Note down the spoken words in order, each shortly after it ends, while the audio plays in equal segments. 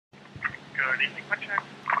Good evening, quick check.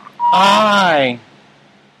 Hi.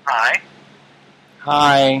 Hi.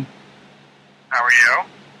 Hi. How are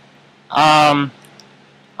you?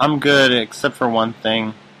 I'm good, except for one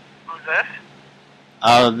thing. Who's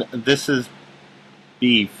this? This is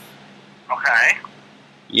Beef. Okay.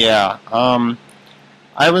 Yeah,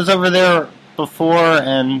 I was over there before,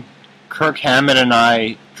 and Kirk Hammett and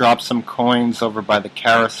I dropped some coins over by the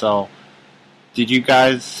carousel. Did you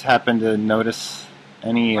guys happen to notice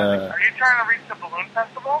any, Are you trying to reach the balloon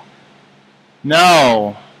festival?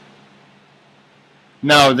 No.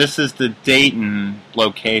 No, this is the Dayton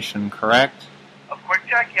location, correct? Of quick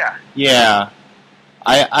check, yeah. Yeah.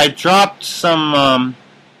 I dropped some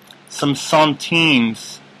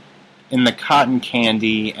saltines in the cotton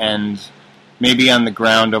candy and maybe on the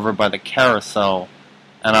ground over by the carousel,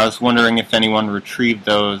 and I was wondering if anyone retrieved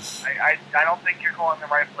those. I don't think you're going the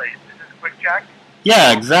right place. This is quick check?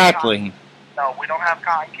 Yeah, exactly. No, we don't have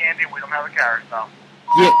cotton candy, we don't have a carousel.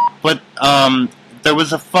 Yeah, but there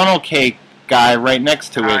was a funnel cake guy right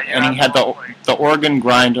next to it, and he had the organ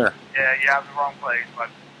grinder. Yeah, you have the wrong place, but...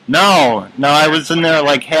 No, I was in there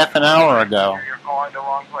like half an hour ago. You're calling the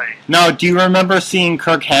wrong place. No, do you remember seeing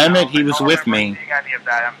Kirk Hammett? He was with me. I don't remember seeing any of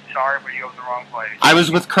that. I'm sorry, but you have the wrong place. I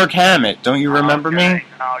was with Kirk Hammett. Don't you remember me?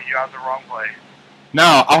 No, you have the wrong place.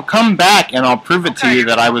 No, I'll come back and I'll prove it to you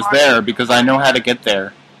that I was there because I know how to get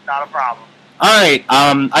there. Not a problem. All right,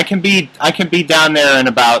 I can be down there in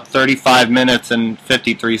about 35 minutes and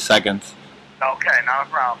 53 seconds. Okay, not a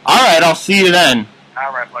problem. All right, I'll see you then.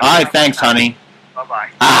 All right, buddy. All right, thanks, honey.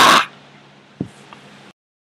 Bye-bye. Ah!